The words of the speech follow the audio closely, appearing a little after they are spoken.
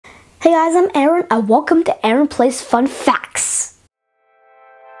Hey guys, I'm Aaron and welcome to Aaron Plays Fun Facts.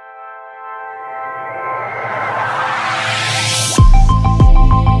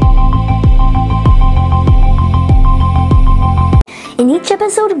 In each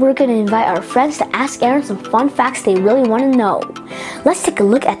episode, we're going to invite our friends to ask Aaron some fun facts they really want to know. Let's take a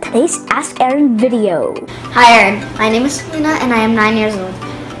look at today's Ask Aaron video. Hi Aaron, my name is Selena and I am 9 years old.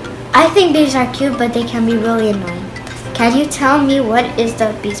 I think bees are cute, but they can be really annoying. Can you tell me what is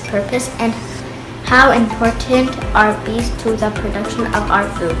the bee's purpose and how important are bees to the production of our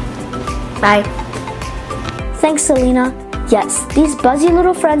food? Bye. Thanks, Selena. Yes, these buzzy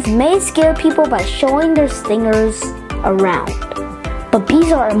little friends may scare people by showing their stingers around. But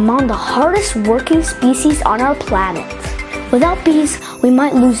bees are among the hardest working species on our planet. Without bees, we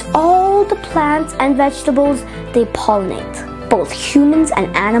might lose all the plants and vegetables they pollinate. Both humans and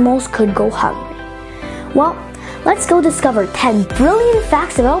animals could go hungry. Well, let's go discover 10 brilliant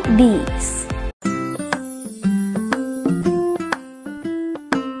facts about bees.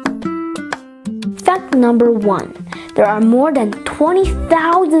 Fact number 1. There are more than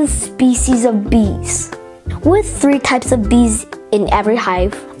 20,000 species of bees, with 3 types of bees in every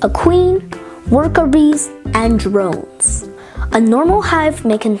hive: a queen, worker bees, and drones. A normal hive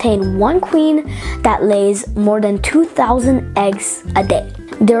may contain 1 queen that lays more than 2,000 eggs a day.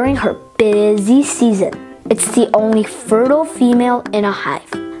 During her busy season, it's the only fertile female in a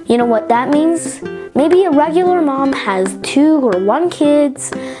hive. You know what that means? Maybe a regular mom has 2 or 1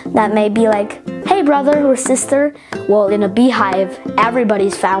 kids that may be like, hey brother or sister. Well, in a beehive,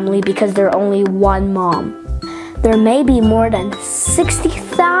 everybody's family because there's only 1 mom. There may be more than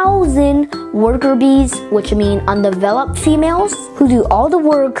 60,000 worker bees, which mean undeveloped females, who do all the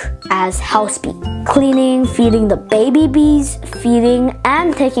work as house bee. Cleaning, feeding the baby bees, feeding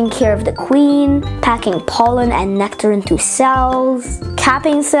and taking care of the queen, packing pollen and nectar into cells,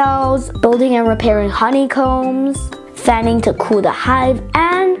 capping cells, building and repairing honeycombs, fanning to cool the hive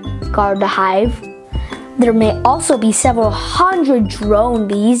and guard the hive. There may also be several hundred drone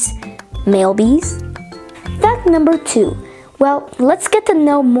bees, male bees. Fact number 2. Well, let's get to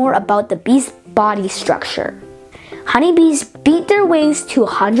know more about the bee's body structure. Honeybees beat their wings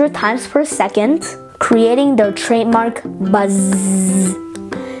 200 times per second, creating their trademark buzz.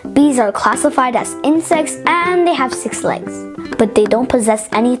 Bees are classified as insects and they have 6 legs, but they don't possess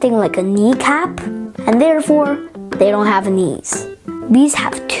anything like a kneecap, and therefore they don't have knees. Bees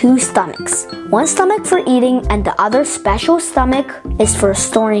have 2 stomachs. 1 stomach for eating and the other special stomach is for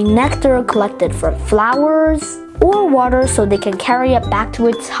storing nectar collected from flowers or water so they can carry it back to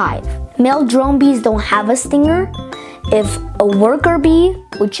its hive. Male drone bees don't have a stinger. If a worker bee,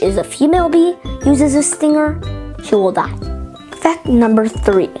 which is a female bee, uses a stinger, she will die. Fact number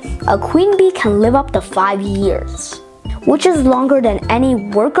 3. A queen bee can live up to 5 years, which is longer than any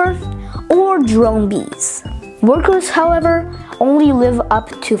worker or drone bees. Workers, however, only live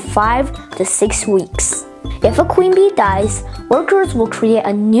up to 5 to 6 weeks. If a queen bee dies, workers will create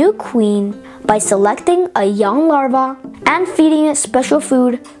a new queen by selecting a young larva and feeding it special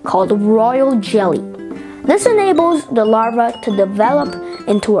food called royal jelly. This enables the larva to develop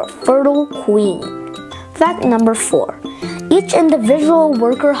into a fertile queen. Fact number 4. Each individual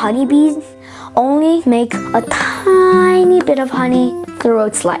worker honeybee only make a tiny bit of honey through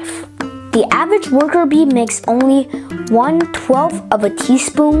its life. The average worker bee makes only 1/12 of a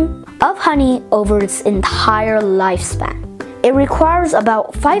teaspoon of honey over its entire lifespan. It requires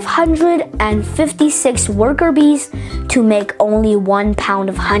about 556 worker bees to make only 1 pound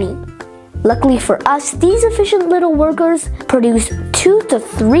of honey. Luckily for us, these efficient little workers produce 2 to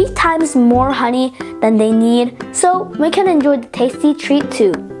 3 times more honey than they need, so we can enjoy the tasty treat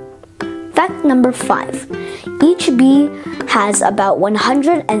too. Fact number 5. Each bee has about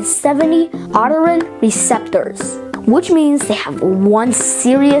 170 odorant receptors, which means they have 1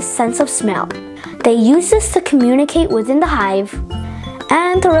 serious sense of smell. They use this to communicate within the hive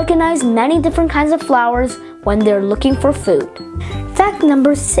and to recognize many different kinds of flowers when they're looking for food. Fact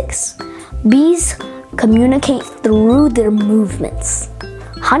number 6. Bees communicate through their movements.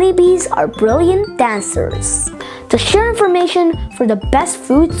 Honeybees are brilliant dancers. To share information for the best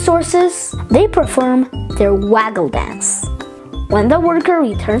food sources, they perform their waggle dance. When the worker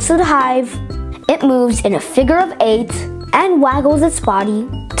returns to the hive, it moves in a figure of 8 and waggles its body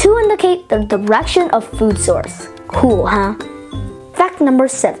to indicate the direction of food source. Cool, huh? Fact number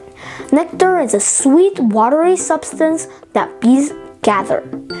 7. Nectar is a sweet, watery substance that bees gather.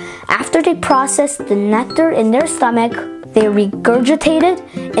 After they process the nectar in their stomach, they regurgitate it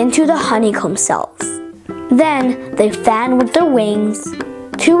into the honeycomb cells. Then they fan with their wings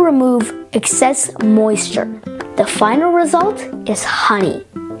to remove excess moisture. The final result is honey.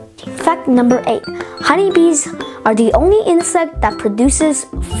 Fact number 8. Honeybees are the only insect that produces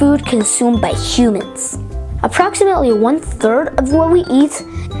food consumed by humans. Approximately 1/3 of what we eat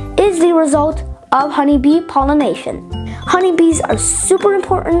is the result of honeybee pollination. Honeybees are super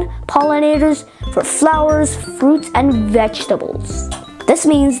important pollinators for flowers, fruits, and vegetables. This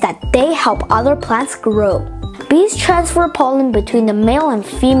means that they help other plants grow. Bees transfer pollen between the male and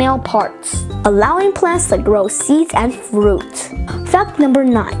female parts, allowing plants to grow seeds and fruit. Fact number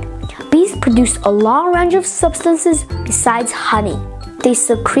 9. Bees produce a long range of substances besides honey. They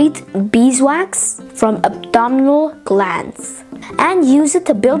secrete beeswax from abdominal glands and use it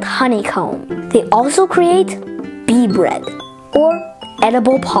to build honeycomb. They also create bee bread, or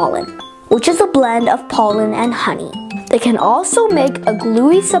edible pollen, which is a blend of pollen and honey. They can also make a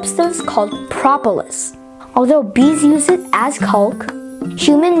gluey substance called propolis. Although bees use it as caulk,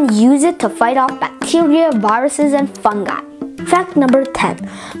 humans use it to fight off bacteria, viruses, and fungi. Fact number 10.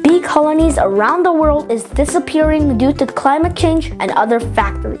 Bee colonies around the world is disappearing due to climate change and other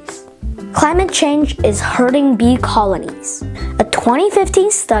factors. Climate change is hurting bee colonies. A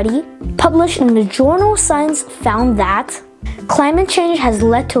 2015 study published in the journal Science found that climate change has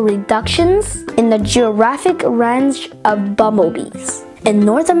led to reductions in the geographic range of bumblebees in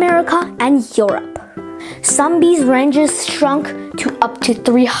North America and Europe. Some bees' ranges shrunk to up to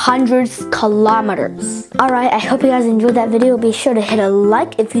 300 kilometers. Alright, I hope you guys enjoyed that video. Be sure to hit a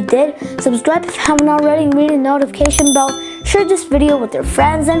like if you did. Subscribe if you haven't already, and ring the notification bell. Share this video with your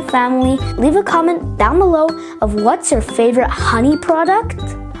friends and family. Leave a comment down below of what's your favorite honey product.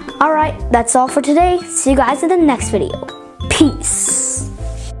 Alright, that's all for today. See you guys in the next video. Peace.